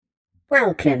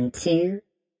Welcome to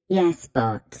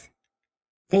YesBot.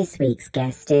 This week's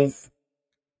guest is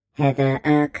Heather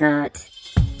Urquhart.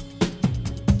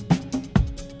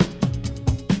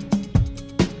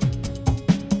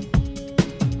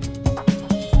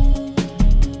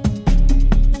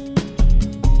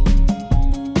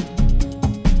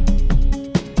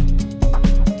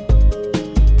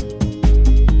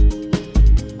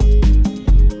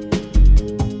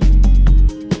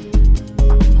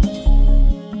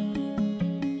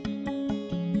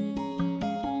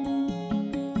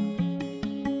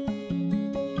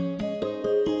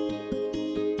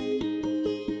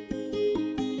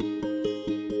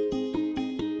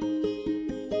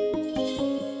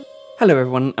 Hello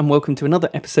everyone and welcome to another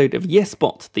episode of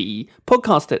YesBot, the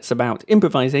podcast that's about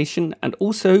improvisation and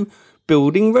also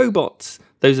building robots.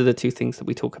 Those are the two things that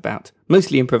we talk about.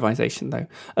 Mostly improvisation though.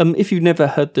 If you've never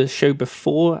heard the show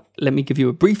before, let me give you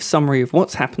a brief summary of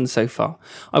what's happened so far.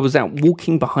 I was out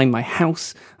walking behind my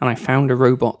house and I found a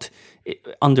robot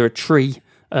under a tree.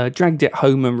 Dragged it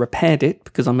home and repaired it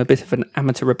because I'm a bit of an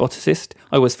amateur roboticist.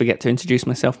 I always forget to introduce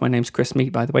myself. My name's Chris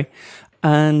Mead, by the way.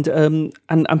 And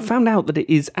found out that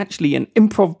it is actually an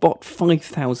ImprovBot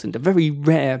 5000, a very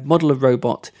rare model of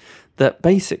robot that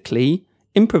basically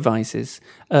improvises.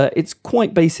 It's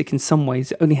quite basic in some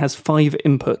ways. It only has 5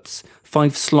 inputs,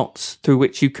 5 slots through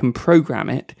which you can program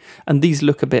it. And these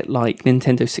look a bit like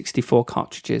Nintendo 64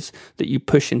 cartridges that you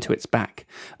push into its back.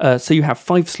 So you have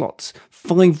 5 slots,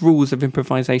 5 rules of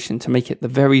improvisation to make it the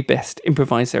very best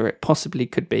improviser it possibly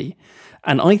could be.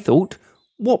 And I thought,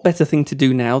 what better thing to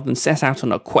do now than set out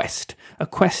on a quest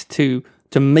to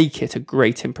make it a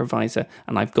great improviser.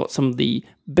 And I've got some of the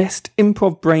best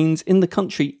improv brains in the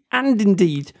country and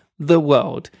indeed the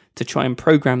world to try and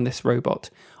program this robot.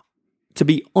 To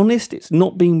be honest, it's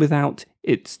not been without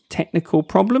its technical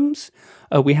problems.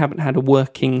 We haven't had a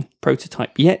working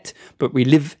prototype yet, but we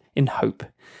live in hope.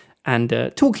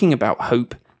 And talking about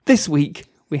hope, this week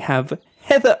we have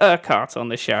Heather Urquhart on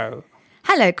the show.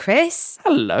 Hello, Chris.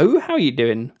 Hello, how are you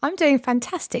doing? I'm doing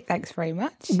fantastic, thanks very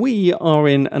much. We are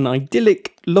in an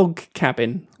idyllic log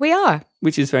cabin. We are.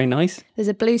 Which is very nice. There's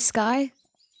a blue sky.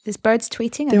 There's birds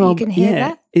tweeting. I think you can hear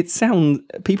that. It sounds,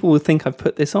 people will think I've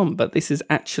put this on, but this is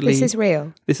actually... This is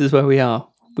real. This is where we are.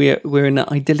 We're in an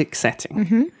idyllic setting.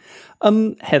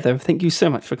 Mm-hmm. Heather, thank you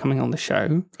so much for coming on the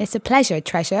show. It's a pleasure,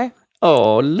 treasure.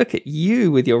 Oh, look at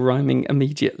you with your rhyming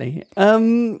immediately.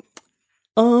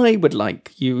 I would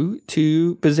like you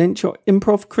to present your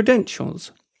improv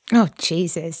credentials. Oh,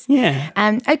 Jesus. Yeah.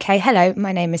 Okay, hello,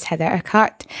 my name is Heather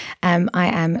Urquhart. I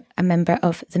am a member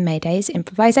of the Maydays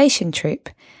improvisation troupe.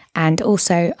 And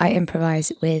also I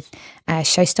improvise with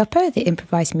Showstopper, the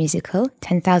improvised musical,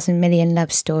 10,000 Million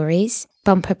Love Stories,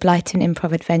 Bumper Blighton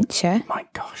Improv Adventure. My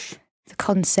gosh. The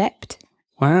Concept.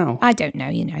 Wow. I don't know,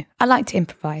 you know. I like to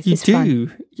improvise. You it's do?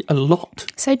 Fun. A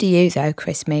lot. So do you, though,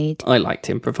 Chris Mead. I like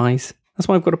to improvise. That's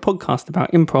why I've got a podcast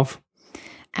about improv.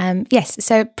 Yes,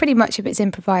 so pretty much if it's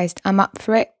improvised, I'm up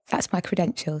for it. That's my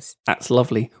credentials. That's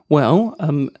lovely. Well,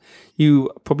 you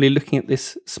are probably looking at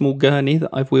this small gurney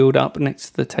that I've wheeled up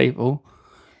next to the table.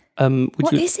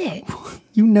 What is it?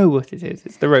 You know what it is.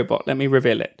 It's the robot. Let me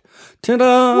reveal it. Ta-da!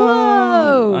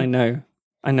 Whoa! I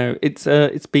know.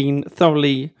 It's been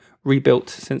thoroughly rebuilt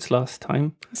since last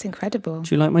time. It's incredible.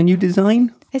 Do you like my new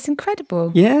design? It's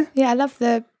incredible. Yeah? Yeah, I love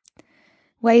the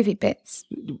wavy bits.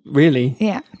 Really?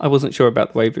 Yeah. I wasn't sure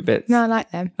about the wavy bits. No, I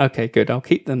like them. Okay, good. I'll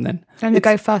keep them then. And the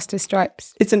go faster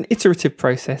stripes. It's an iterative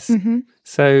process. Mm-hmm.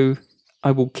 So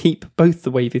I will keep both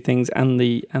the wavy things and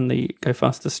the go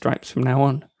faster stripes from now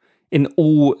on. In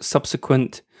all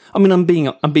subsequent... I mean, I'm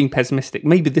being pessimistic.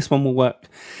 Maybe this one will work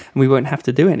and we won't have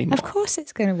to do anymore. Of course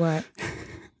it's going to work.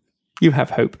 You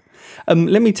have hope.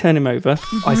 Let me turn him over.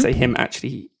 Mm-hmm. I say him,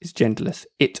 actually, is genderless.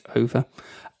 It over.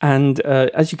 And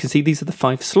as you can see, these are the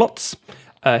 5 slots.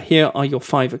 Here are your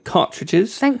 5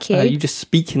 cartridges. Thank you. You just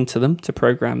speak into them to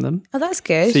program them. Oh, that's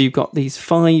good. So you've got these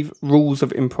 5 rules of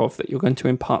improv that you're going to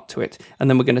impart to it. And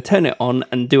then we're going to turn it on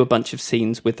and do a bunch of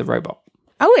scenes with the robot.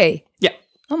 Are we? Yeah.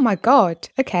 Oh, my God.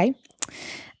 Okay.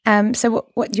 So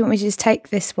what do you want me to just take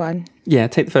this one? Yeah,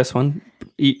 take the first one.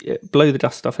 Blow the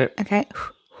dust off it. Okay.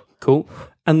 Cool.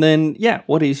 And then,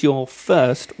 what is your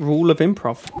first rule of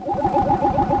improv?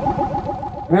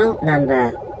 Rule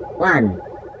number 1.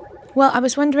 Well, I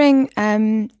was wondering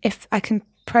if I can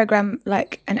program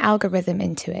like an algorithm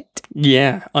into it.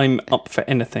 Yeah, I'm up for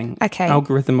anything. Okay.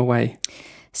 Algorithm away.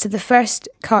 So the first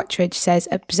cartridge says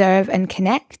observe and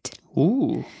connect.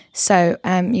 Ooh. So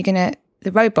the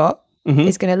robot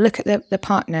is going to look at the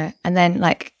partner and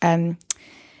then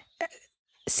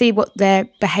see what their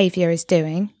behaviour is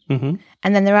doing. Mm-hmm.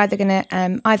 And then they're either going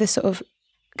to either sort of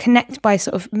connect by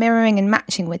sort of mirroring and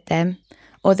matching with them,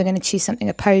 or they're going to choose something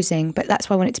opposing. But that's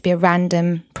why I want it to be a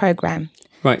random program.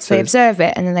 Right. So they observe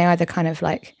it and then they either kind of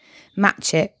like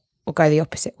match it or go the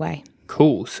opposite way.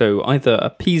 Cool. So either a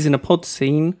peas in a pod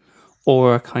scene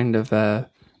or a kind of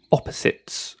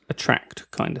opposites attract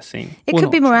kind of scene. It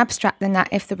could be more abstract than that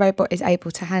if the robot is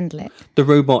able to handle it. The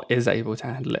robot is able to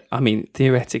handle it. I mean,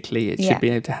 theoretically, it should be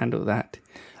able to handle that.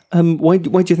 Why do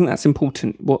you think that's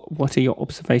important? What are your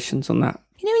observations on that?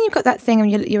 You know when you've got that thing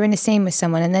and you're in a scene with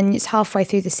someone and then it's halfway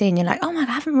through the scene, you're like, oh my God,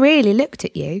 I haven't really looked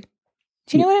at you.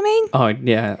 Do you know what I mean? Oh,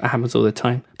 yeah, it happens all the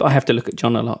time. But I have to look at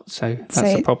John a lot, so that's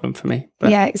a problem for me.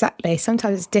 But. Yeah, exactly.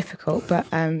 Sometimes it's difficult, but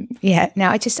I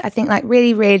think like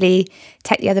really, really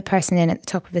take the other person in at the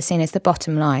top of the scene is the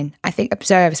bottom line. I think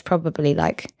observes probably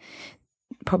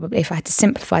if I had to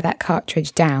simplify that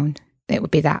cartridge down, it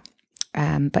would be that.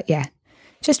 But yeah,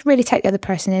 just really take the other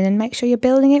person in and make sure you're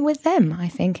building it with them, I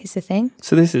think is the thing.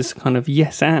 So this is kind of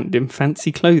yes and in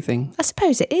fancy clothing. I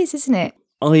suppose it is, isn't it?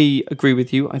 I agree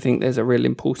with you. I think there's a real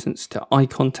importance to eye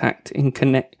contact in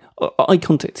connect. Eye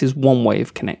contact is one way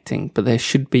of connecting, but there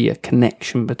should be a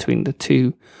connection between the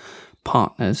two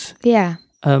partners. Yeah.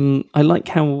 I like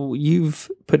how you've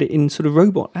put it in sort of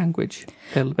robot language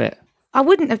a little bit. I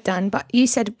wouldn't have done, but you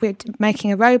said we're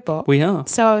making a robot. We are.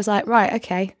 So I was like, right,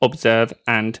 okay. Observe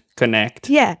and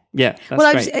connect. Yeah. Yeah, that's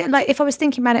well, great. Like if I was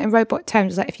thinking about it in robot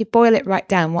terms, like if you boil it right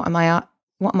down, what am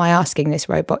I asking this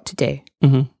robot to do?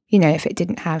 Mm-hmm. You know, if it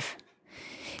didn't have...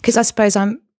 Because I suppose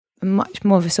I'm much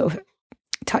more of a sort of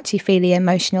touchy-feely,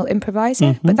 emotional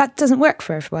improviser, but that doesn't work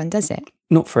for everyone, does it?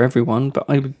 Not for everyone, but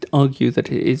I would argue that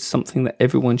it is something that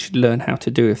everyone should learn how to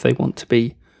do if they want to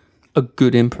be a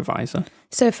good improviser.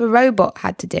 So if a robot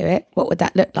had to do it, what would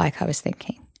that look like, I was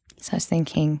thinking? So I was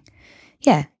thinking,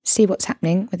 yeah, see what's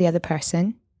happening with the other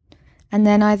person, and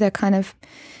then either kind of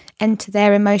enter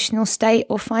their emotional state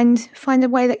or find a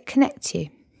way that connects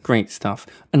you. Great stuff.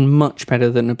 And much better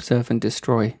than Observe and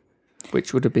Destroy,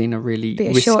 which would have been a really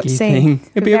risky short scene. thing.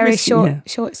 It'd be a very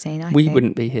short scene, I think. We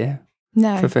wouldn't be here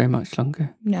for very much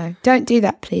longer. No, don't do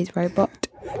that, please, robot.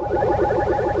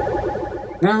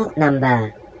 Rule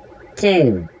number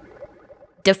 2.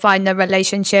 Define the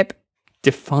relationship.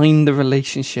 Define the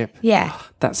relationship. Yeah.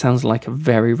 That sounds like a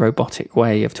very robotic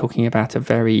way of talking about a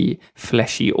very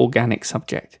fleshy, organic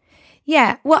subject.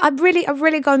 Yeah, well, I've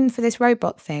really gone for this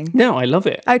robot thing. No, I love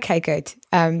it. Okay, good.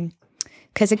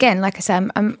 Because again, like I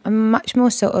said, I'm much more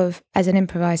sort of, as an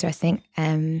improviser, I think,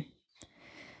 I've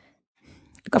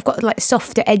got like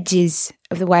softer edges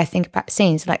of the way I think about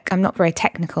scenes. Like I'm not a very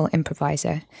technical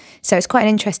improviser. So it's quite an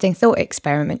interesting thought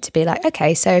experiment to be like,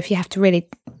 okay, so if you have to really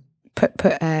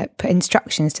put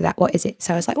instructions to that, what is it?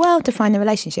 So I was like, well, define the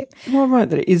relationship. Well, right,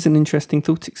 that it is an interesting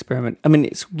thought experiment. I mean,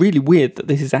 it's really weird that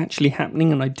this is actually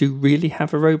happening, and I do really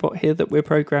have a robot here that we're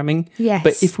programming. Yes.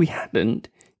 But if we hadn't,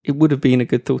 it would have been a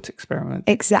good thought experiment.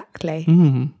 Exactly.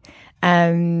 Mm.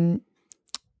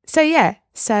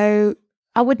 So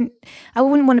I wouldn't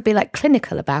want to be like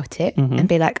clinical about it and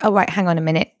be like, oh right, hang on a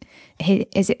minute,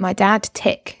 is it my dad?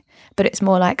 Tick. But it's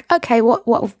more like, okay,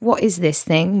 what is this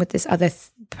thing with this other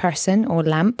person or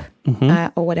lamp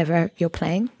or whatever you're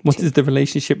playing? What is the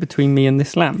relationship between me and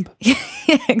this lamp? Yeah,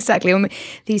 exactly. Or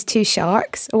these two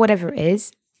sharks or whatever it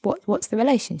is. What's the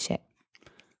relationship?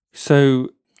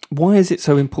 So why is it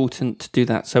so important to do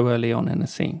that so early on in a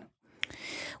scene?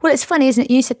 Well, it's funny, isn't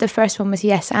it? You said the first one was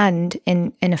yes and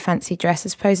in a fancy dress. I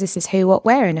suppose this is who, what,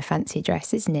 where in a fancy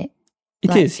dress, isn't it?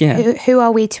 It is, yeah. Who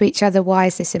are we to each other? Why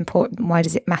is this important? Why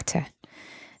does it matter?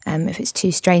 If it's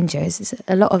two strangers, it's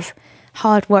a lot of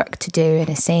hard work to do in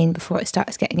a scene before it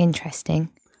starts getting interesting.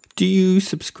 Do you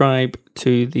subscribe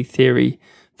to the theory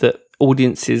that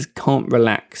audiences can't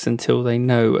relax until they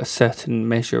know a certain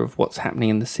measure of what's happening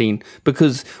in the scene?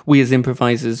 Because we as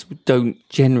improvisers don't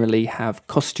generally have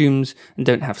costumes and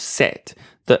don't have set,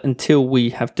 that until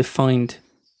we have defined,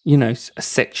 you know, a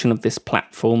section of this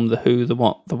platform, the who, the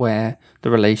what, the where, the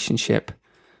relationship,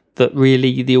 that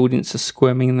really the audience are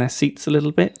squirming in their seats a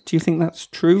little bit. Do you think that's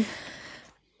true?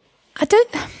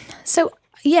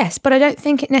 Yes, but I don't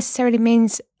think it necessarily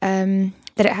means that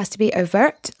it has to be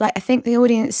overt. Like, I think the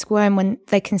audience squirm when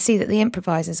they can see that the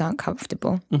improvisers aren't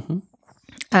comfortable.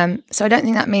 So I don't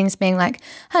think that means being like,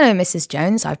 hello, Mrs.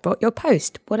 Jones, I've brought your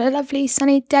post. What a lovely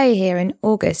sunny day here in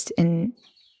August in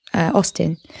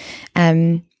Austin.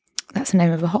 That's the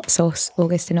name of a hot sauce,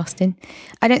 August in Austin.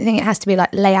 I don't think it has to be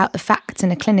like lay out the facts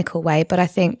in a clinical way, but I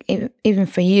think even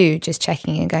for you, just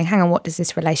checking and going, hang on, what does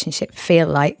this relationship feel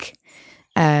like?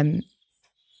 And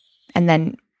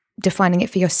then defining it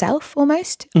for yourself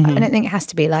almost. I don't think it has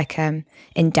to be like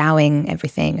endowing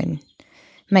everything and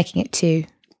making it too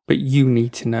but you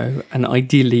need to know, and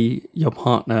ideally your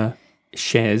partner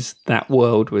shares that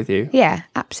world with you. Yeah,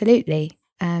 absolutely.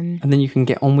 And then you can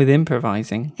get on with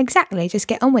improvising. Exactly. Just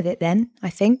get on with it then,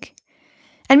 I think.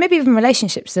 And maybe even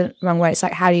relationships are the wrong word. It's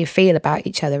like, how do you feel about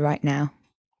each other right now?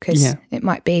 Because it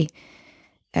might be,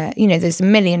 there's a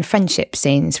million friendship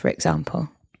scenes, for example.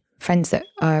 Friends that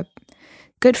are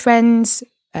good friends,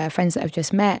 friends that I've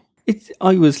just met.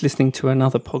 I was listening to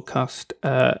another podcast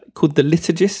called The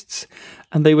Liturgists,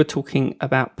 and they were talking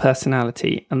about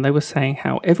personality, and they were saying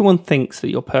how everyone thinks that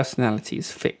your personality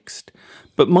is fixed.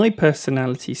 But my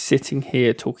personality sitting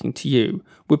here talking to you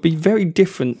would be very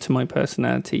different to my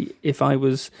personality if I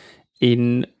was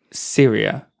in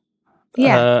Syria,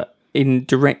 in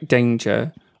direct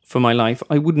danger for my life.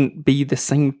 I wouldn't be the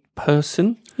same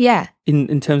person. Yeah.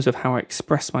 In terms of how I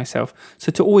express myself.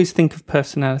 So to always think of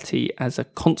personality as a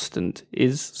constant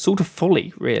is sort of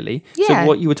folly, really. Yeah. So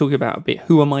what you were talking about a bit,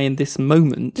 who am I in this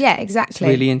moment? Yeah, exactly.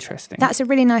 It's really interesting. That's a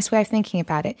really nice way of thinking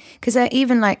about it. Because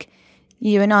even like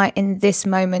you and I in this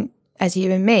moment, as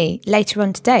you and me, later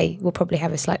on today, we'll probably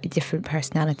have a slightly different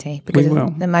personality because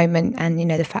of the moment and,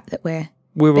 the fact that we're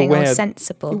being aware, all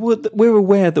sensible. We're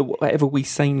aware that whatever we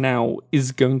say now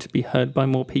is going to be heard by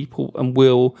more people and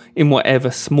will, in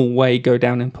whatever small way, go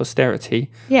down in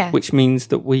posterity. Yeah. Which means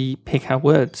that we pick our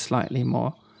words slightly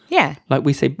more. Yeah. Like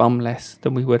we say bum less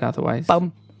than we would otherwise.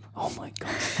 Bum. Oh my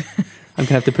God. I'm going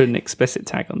to have to put an explicit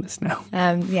tag on this now.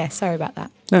 Sorry about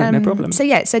that. No problem.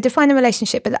 So define the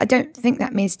relationship, but I don't think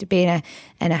that means to be in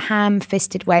a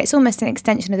ham-fisted way. It's almost an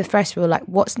extension of the first rule, like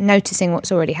noticing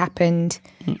what's already happened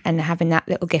and having that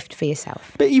little gift for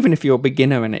yourself. But even if you're a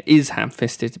beginner and it is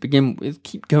ham-fisted to begin with,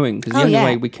 keep going, because the only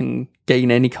way we can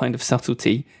gain any kind of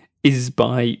subtlety is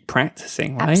by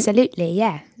practicing, right? Absolutely,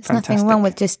 yeah. There's nothing wrong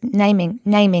with just naming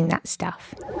that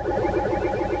stuff.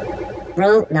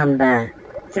 Rule number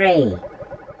 3.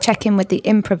 Check in with the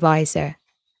improviser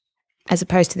as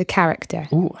opposed to the character.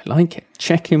 Oh, I like it.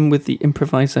 Check in with the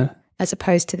improviser. As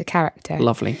opposed to the character.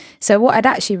 Lovely. So what I'd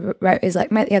actually wrote is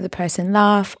like make the other person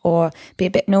laugh or be a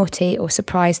bit naughty or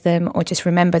surprise them or just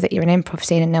remember that you're in an improv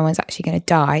scene and no one's actually going to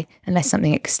die unless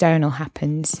something external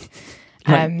happens.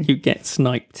 Like you get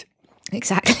sniped.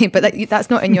 Exactly, but that's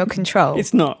not in your control.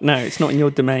 It's not. No, it's not in your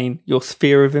domain, your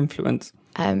sphere of influence.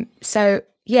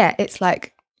 It's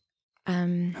like...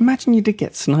 Imagine you did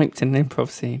get sniped in an improv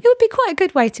scene. It would be quite a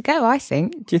good way to go, I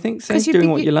think. Do you think so?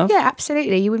 Doing what you love? Yeah,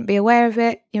 absolutely. You wouldn't be aware of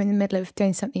it. You're in the middle of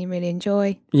doing something you really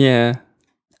enjoy. Yeah.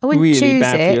 I wouldn't really choose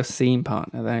bad it. for your scene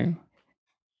partner,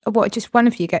 though. What, just one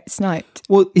of you gets sniped?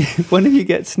 Well, one of you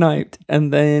gets sniped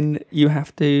and then you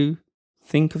have to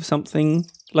think of something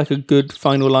like a good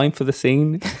final line for the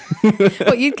scene.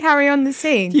 What, you'd carry on the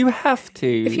scene? You have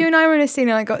to. If you and I were in a scene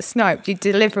and I got sniped, you'd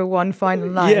deliver one final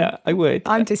line. Yeah, I would.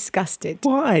 I'm disgusted.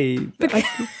 Why?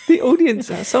 The audience,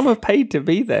 some have paid to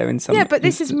be there in some Yeah, but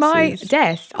this is my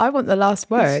death. I want the last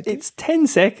word. It's 10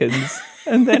 seconds.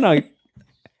 And then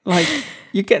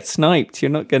you get sniped.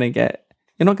 You're not going to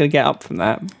get up from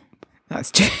that.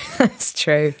 That's true. That's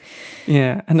true.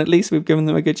 Yeah, and at least we've given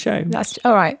them a good show. That's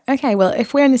all right. Okay, well,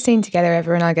 if we're in the scene together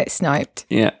ever and I get sniped,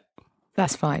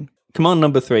 that's fine. Command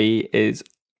number 3 is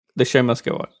the show must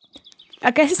go on.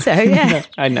 I guess so, yeah.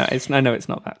 I know it's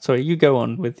not that. Sorry, you go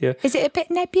on with your... Is it a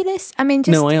bit nebulous? I mean,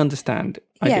 No, I understand.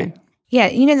 I do. Yeah,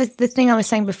 the thing I was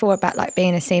saying before about like being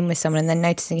in a scene with someone and then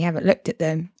noticing you haven't looked at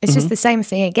them. It's just the same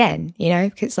thing again,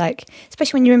 because like,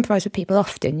 especially when you improvise with people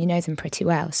often, you know them pretty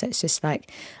well. So it's just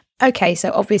like... Okay,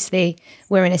 so obviously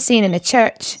we're in a scene in a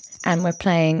church and we're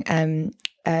playing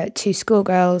 2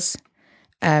 schoolgirls,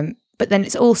 but then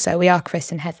it's also, we are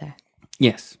Chris and Heather.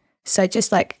 Yes. So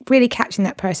just like really catching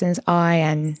that person's eye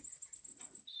and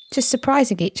just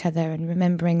surprising each other and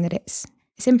remembering that it's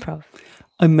improv.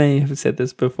 I may have said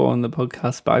this before on the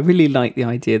podcast, but I really like the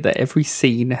idea that every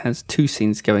scene has 2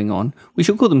 scenes going on. We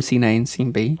should call them scene A and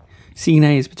scene B. Scene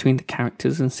A is between the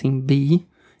characters and scene B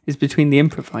is between the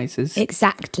improvisers.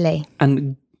 Exactly.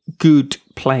 And good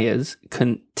players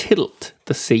can tilt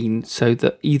the scene so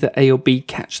that either A or B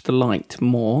catch the light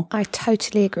more. I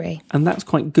totally agree. And that's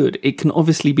quite good. It can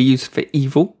obviously be used for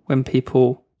evil when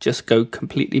people just go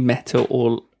completely meta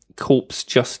or corpse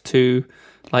just to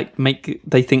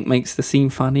they think makes the scene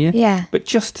funnier. Yeah. But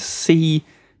just to see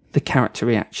the character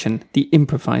reaction, the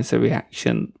improviser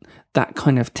reaction, that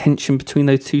kind of tension between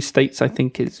those 2 states, I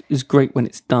think is great when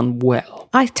it's done well.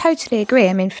 I totally agree.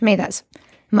 I mean, for me, that's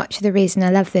much of the reason I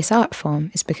love this art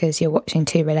form is because you're watching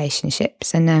 2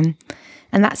 relationships and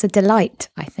that's a delight,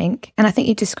 I think. And I think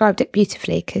you described it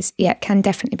beautifully because, it can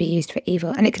definitely be used for evil.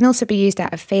 And it can also be used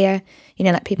out of fear,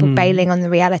 like people bailing on the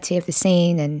reality of the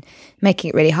scene and making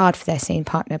it really hard for their scene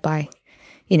partner by,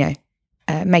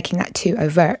 making that too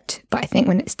overt. But I think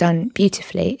when it's done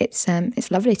beautifully, it's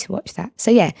lovely to watch that.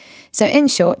 So yeah, so in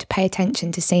short, pay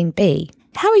attention to scene B.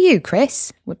 How are you,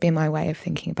 Chris? Would be my way of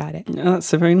thinking about it. Oh,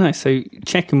 that's very nice. So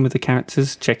check in with the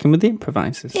characters, check in with the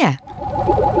improvisers. Yeah.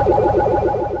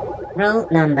 Rule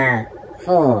number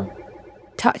 4.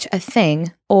 Touch a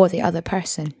thing or the other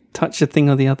person. Touch a thing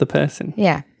or the other person.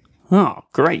 Yeah. Oh,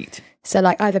 great. So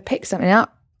like either pick something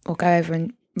up or go over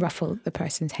and ruffle the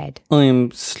person's head. I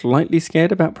am slightly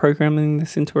scared about programming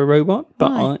this into a robot,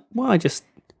 but Why? what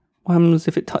happens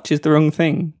if it touches the wrong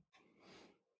thing?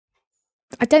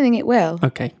 I don't think it will.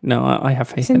 Okay, no, I have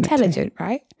faith It's in intelligent,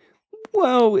 right? it.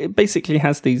 Well, it basically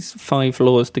has these 5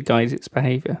 laws to guide its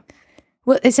behaviour.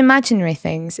 Well, it's imaginary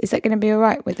things. Is that going to be all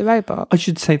right with the robot? I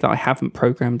should say that I haven't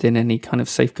programmed in any kind of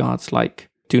safeguards like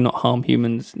do not harm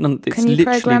humans. It's Can you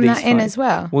literally program these that in 5. as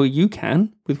well? Well, you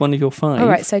can with one of your 5. All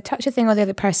right, so touch a thing or the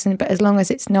other person, but as long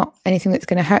as it's not anything that's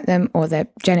going to hurt them or their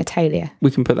genitalia.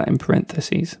 We can put that in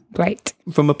parentheses. Great.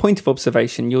 From a point of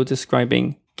observation, you're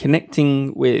describing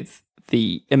connecting with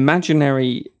the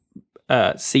imaginary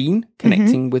scene,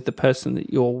 connecting with the person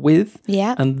that you're with,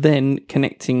 Yeah. and then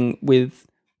connecting with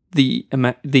the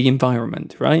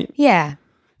environment, right? Yeah.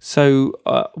 So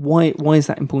why is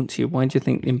that important to you? Why do you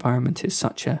think the environment is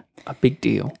such a big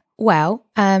deal? Well,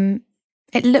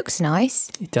 it looks nice.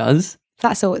 It does.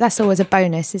 That's always a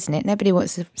bonus, isn't it? Nobody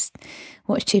wants to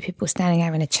watch 2 people standing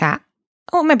having a chat.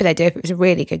 Or maybe they do if it was a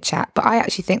really good chat. But I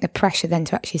actually think the pressure then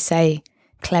to actually say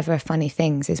clever, funny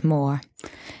things is more.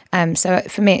 So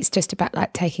for me, it's just about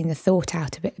like taking the thought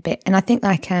out of it a bit. And I think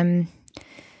like I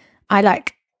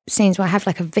like scenes where I have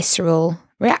like a visceral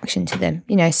reaction to them.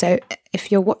 You know, so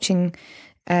if you're watching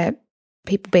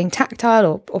people being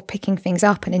tactile or picking things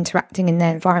up and interacting in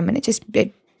their environment,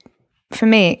 for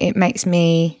me, it makes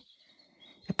me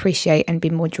appreciate and be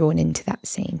more drawn into that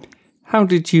scene. How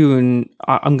did you and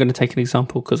I'm going to take an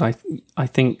example because I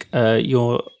think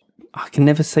I can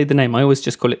never say the name. I always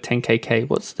just call it 10KK.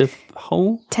 What's the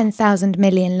whole? 10,000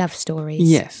 Million Love Stories.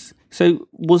 Yes. So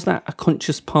was that a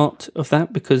conscious part of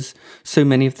that? Because so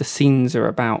many of the scenes are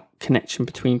about connection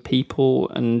between people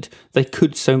and they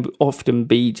could so often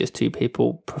be just 2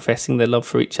 people professing their love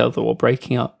for each other or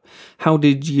breaking up. How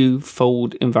did you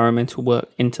fold environmental work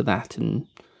into that? And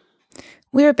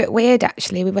we were a bit weird,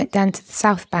 actually. We went down to the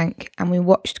South Bank and we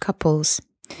watched couples.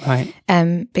 Right.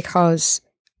 Because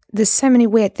there's so many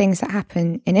weird things that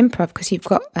happen in improv because you've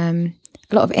got a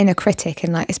lot of inner critic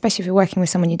and like, especially if you're working with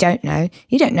someone you don't know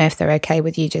if they're okay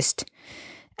with you just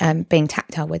being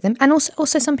tactile with them. And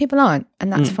also some people aren't,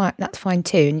 and that's fine. That's fine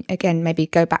too. And again, maybe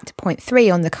go back to point 3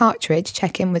 on the cartridge,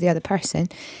 check in with the other person.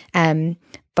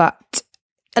 But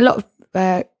a lot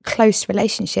of close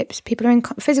relationships, people are in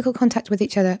physical contact with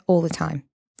each other all the time,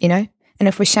 you know? And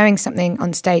if we're showing something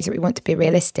on stage that we want to be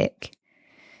realistic,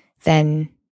 then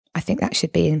I think that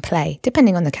should be in play,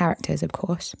 depending on the characters, of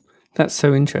course. That's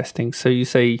so interesting. So you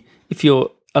say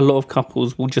a lot of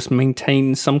couples will just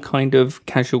maintain some kind of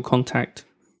casual contact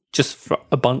just for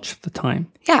a bunch of the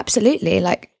time. Yeah, absolutely.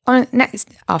 Like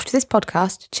after this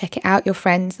podcast, check it out. Your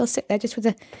friends, they'll sit there just with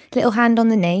a little hand on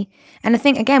the knee. And I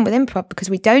think, again, with improv, because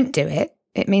we don't do it,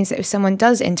 it means that if someone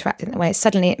does interact in that way,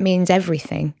 suddenly it means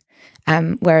everything.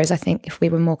 Whereas I think if we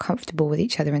were more comfortable with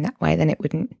each other in that way, then it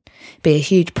wouldn't be a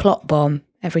huge plot bomb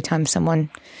every time someone,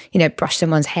 brushed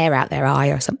someone's hair out their eye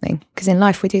or something. Because in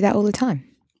life, we do that all the time.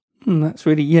 That's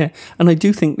really, yeah. And I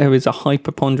do think there is a high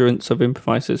preponderance of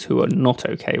improvisers who are not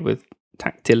okay with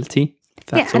tactility.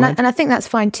 Yeah, and I think that's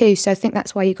fine too. So I think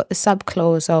that's why you got the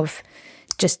sub-clause of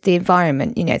just the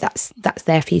environment, that's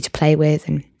there for you to play with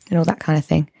and all that kind of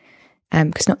thing.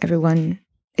 Because not everyone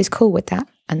is cool with that,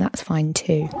 and that's fine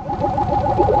too.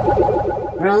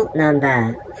 Rule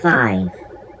number 5.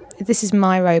 This is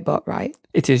my robot, right?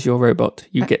 It is your robot.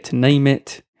 You get to name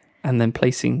it and then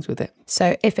play scenes with it.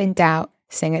 So if in doubt,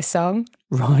 sing a song.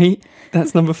 Right?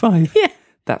 That's number 5. Yeah.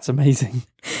 That's amazing.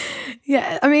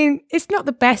 Yeah, I mean, it's not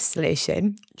the best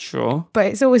solution, Sure. but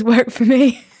it's always worked for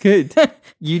me. Good.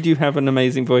 You do have an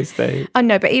amazing voice there. I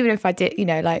know, but even if I did,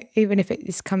 even if it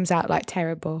just comes out like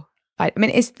terrible, I mean,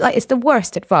 it's the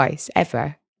worst advice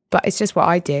ever, but it's just what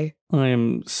I do. I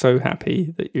am so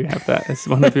happy that you have that as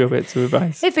one of your bits of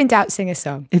advice. If in doubt, sing a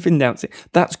song. If in doubt,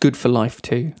 that's good for life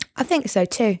too. I think so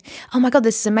too. Oh my God,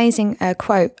 this is amazing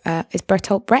quote. It's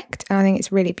Bertolt Brecht, and I think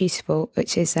it's really beautiful,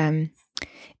 which is,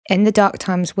 in the dark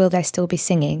times, will there still be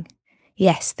singing?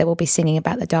 Yes, there will be singing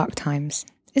about the dark times.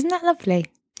 Isn't that lovely?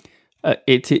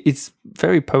 It's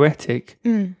very poetic.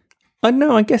 I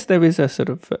know, I guess there is a sort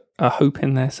of a hope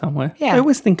in there somewhere. Yeah. I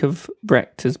always think of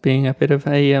Brecht as being a bit of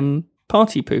a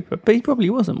party pooper, but he probably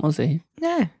wasn't, was he?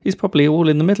 No. He's probably all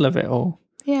in the middle of it all.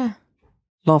 Yeah.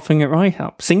 laughing it right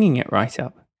up, singing it right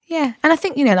up. Yeah. And I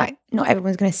think, like, not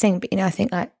everyone's going to sing, but, I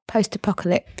think, like,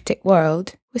 post-apocalyptic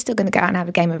world, we're still going to go out and have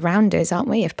a game of rounders, aren't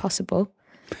we, if possible?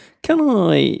 Can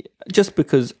I, just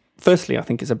because, firstly, I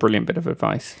think it's a brilliant bit of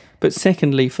advice, but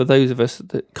secondly, for those of us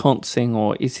that can't sing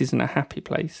or it isn't a happy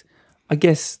place, I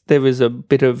guess there is a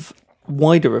bit of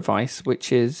wider advice,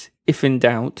 which is, if in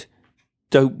doubt,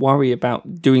 don't worry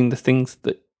about doing the things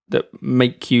that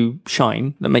make you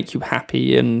shine, that make you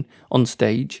happy and on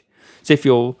stage. So if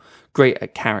you're great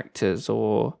at characters,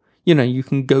 or you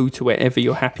can go to wherever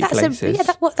your happy place is.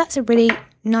 That's a really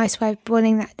nice way of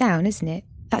boiling that down, isn't it?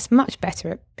 That's much better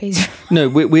at Peas. No,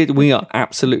 we are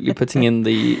absolutely putting in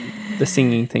the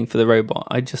singing thing for the robot.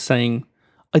 I'm just saying,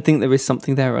 I think there is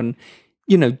something there, and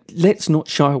let's not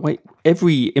shy away.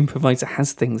 Every improviser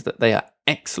has things that they are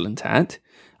excellent at,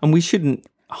 and we shouldn't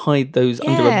hide those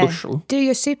under a bushel. Do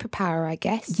your superpower, I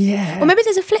guess. Yeah. Or maybe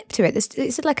there's a flip to it.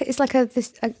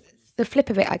 The flip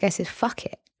of it, I guess, is fuck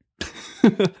it.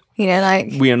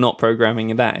 Like, we are not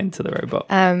programming that into the robot.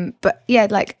 But yeah,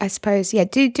 like, I suppose, yeah,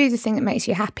 do the thing that makes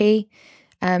you happy.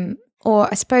 Or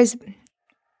I suppose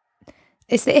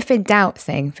it's the if in doubt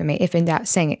thing for me. If in doubt,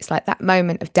 sing. It's like that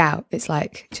moment of doubt. It's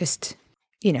like, just,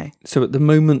 So at the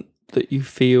moment that you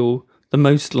feel the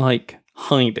most like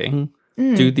hiding,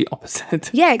 do the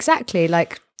opposite. Yeah, exactly.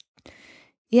 Like,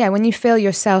 yeah, when you feel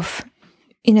yourself,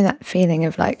 that feeling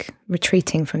of like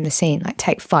retreating from the scene, like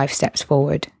take 5 steps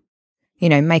forward,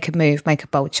 make a move, make a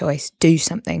bold choice, do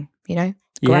something,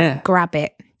 grab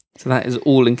it. So that is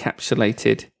all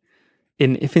encapsulated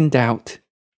in if in doubt,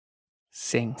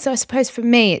 sing. So I suppose for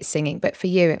me it's singing, but for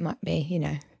you it might be,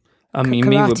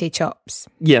 karate chops.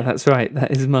 Yeah, that's right.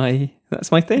 That's my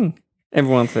thing.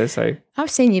 Everyone says so. I've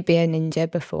seen you be a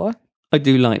ninja before. I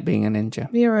do like being a ninja.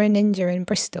 You're a ninja in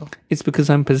Bristol. It's because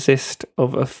I'm possessed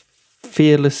of a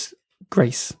fearless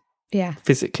grace. Yeah.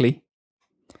 Physically.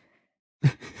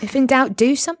 If in doubt,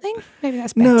 do something? Maybe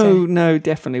that's better. No,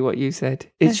 definitely what you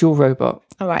said. It's your robot.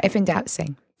 All right, if in doubt,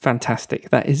 sing. Fantastic.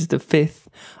 That is the 5th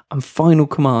and final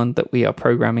command that we are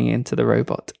programming into the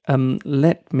robot.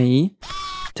 Let me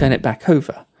turn it back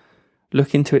over,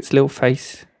 look into its little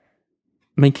face,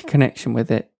 make a connection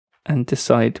with it, and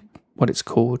decide what it's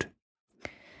called.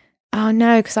 Oh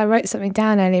no, because I wrote something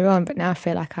down earlier on, but now I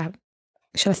feel like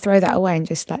shall I throw that away and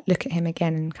just like look at him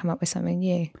again and come up with something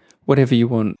new? Whatever you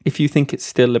want. If you think it's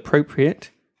still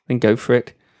appropriate, then go for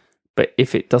it. But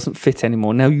if it doesn't fit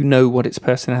anymore, now you know what its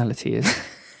personality is.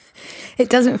 It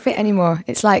doesn't fit anymore.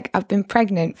 It's like I've been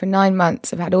pregnant for 9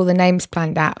 months. I've had all the names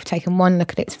planned out. I've taken one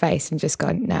look at its face and just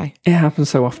gone, no. It happens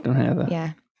so often, Heather.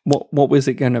 Yeah. What was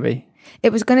it going to be?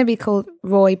 It was going to be called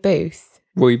Roy Booth.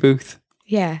 Roy Booth?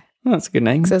 Yeah. Oh, that's a good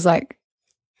name. So it's like,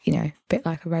 a bit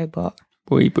like a robot.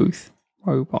 Roy Booth.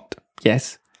 Robot.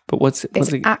 Yes. But what's it?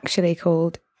 It's actually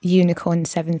called Unicorn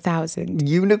 7000.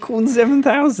 Unicorn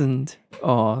 7000.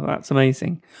 Oh, that's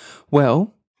amazing.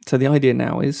 Well, so the idea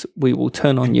now is we will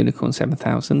turn on Unicorn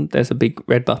 7000. There's a big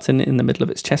red button in the middle of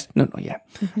its chest. No, not yet.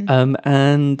 Mm-hmm.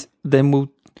 And then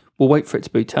we'll wait for it to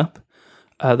boot up.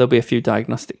 There'll be a few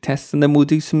diagnostic tests, and then we'll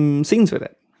do some scenes with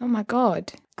it. Oh my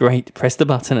God. Great. Press the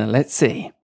button and let's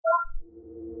see.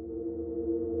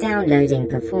 Downloading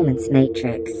Performance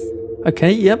Matrix.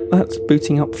 Okay, yep, that's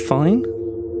booting up fine.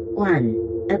 1.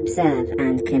 Observe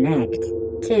and connect.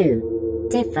 2.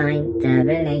 Define the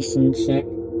relationship.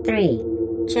 3.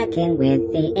 Check in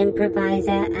with the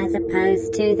improviser as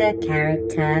opposed to the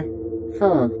character.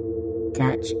 4.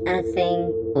 Touch a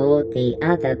thing or the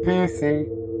other person,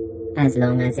 as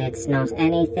long as it's not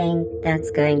anything that's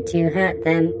going to hurt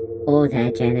them or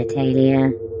their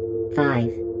genitalia.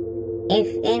 5. If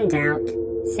in doubt,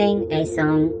 sing a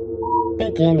song.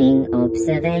 Beginning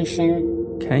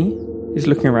observation. Okay, he's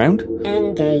looking around.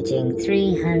 Engaging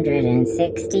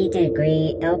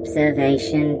 360-degree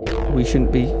observation. We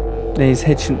shouldn't be... His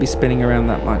head shouldn't be spinning around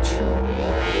that much.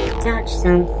 Touch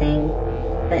something,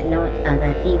 but not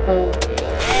other people.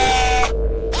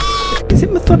 Is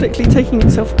it methodically taking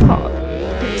itself apart?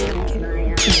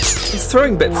 It's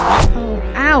throwing bits. Oh,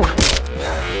 ow!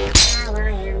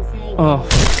 Oh.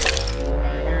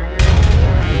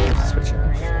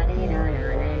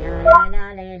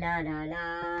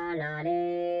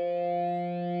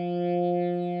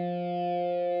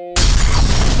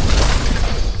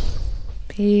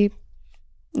 Beep.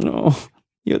 Oh,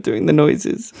 you're doing the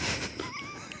noises.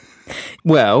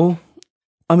 Well,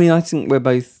 I mean, I think we're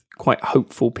both quite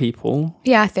hopeful people.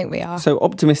 Yeah, I think we are. So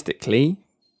optimistically,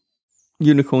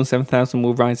 Unicorn 7000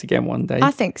 will rise again one day.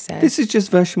 I think so. This is just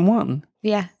version 1.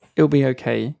 Yeah. It'll be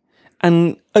okay.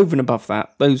 And over and above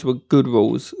that, those were good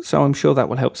rules. So I'm sure that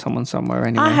will help someone somewhere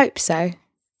anyway. I hope so.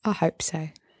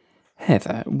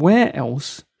 Heather, where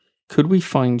else could we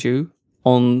find you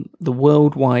on the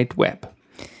World Wide Web?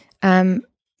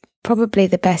 Probably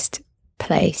the best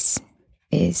place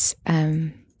is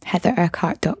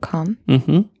heatherurquhart.com.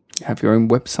 Mm-hmm. You have your own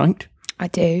website. I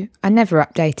do. I never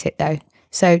update it though.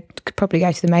 So could probably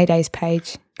go to the Maydays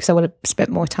page because I would have spent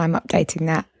more time updating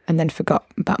that and then forgot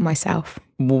about myself.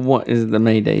 Well, what is the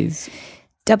Maydays?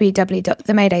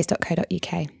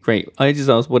 www.themaydays.co.uk. Great. I just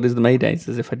asked what is the Maydays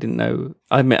as if I didn't know.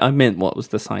 I meant what was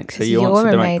the site. So you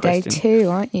answered the right question. You're a Mayday too,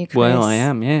 aren't you, Chris? Well, I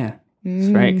am, yeah. It's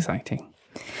very exciting.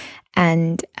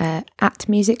 And at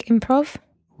Music Improv.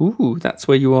 Ooh, that's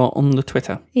where you are on the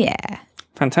Twitter. Yeah.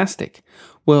 Fantastic.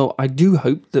 Well, I do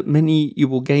hope that you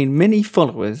will gain many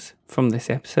followers from this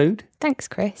episode. Thanks,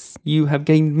 Chris. You have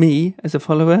gained me as a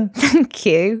follower. Thank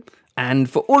you. And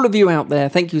for all of you out there,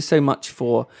 thank you so much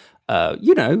for,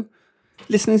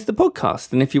 listening to the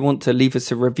podcast. And if you want to leave us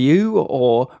a review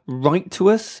or write to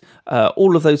us,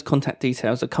 all of those contact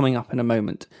details are coming up in a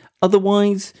moment.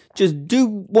 Otherwise, just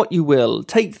do what you will.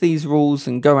 Take these rules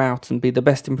and go out and be the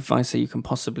best improviser you can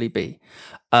possibly be.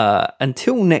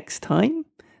 Until next time,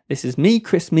 this is me,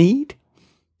 Chris Mead.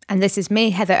 And this is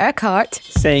me, Heather Urquhart.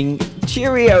 Saying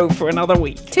cheerio for another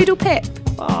week. Toodle pip.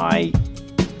 Bye.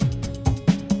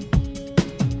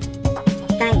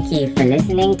 Thank you for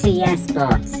listening to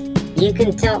YesBot. You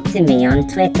can talk to me on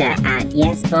Twitter at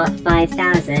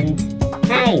YesBot5000.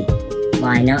 Hey,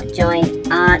 why not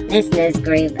join our listeners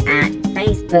group at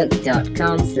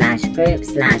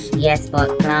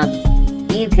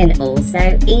facebook.com/group/YesBotClub. You can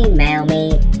also email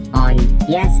me on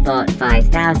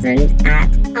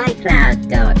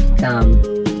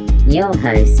YesBot5000@icloud.com. Your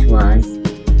host was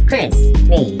Chris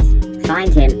Mead.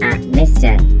 Find him at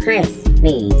Mr. Chris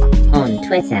Mead on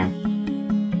Twitter.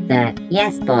 The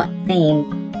YesBot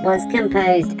theme was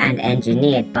composed and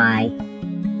engineered by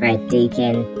Fred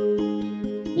Deakin.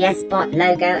 YesBot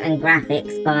logo and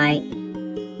graphics by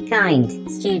Kind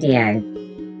Studio.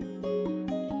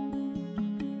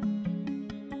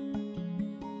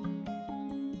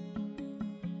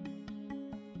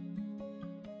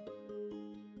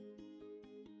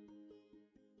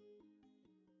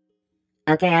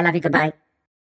 Okay, I love you, goodbye.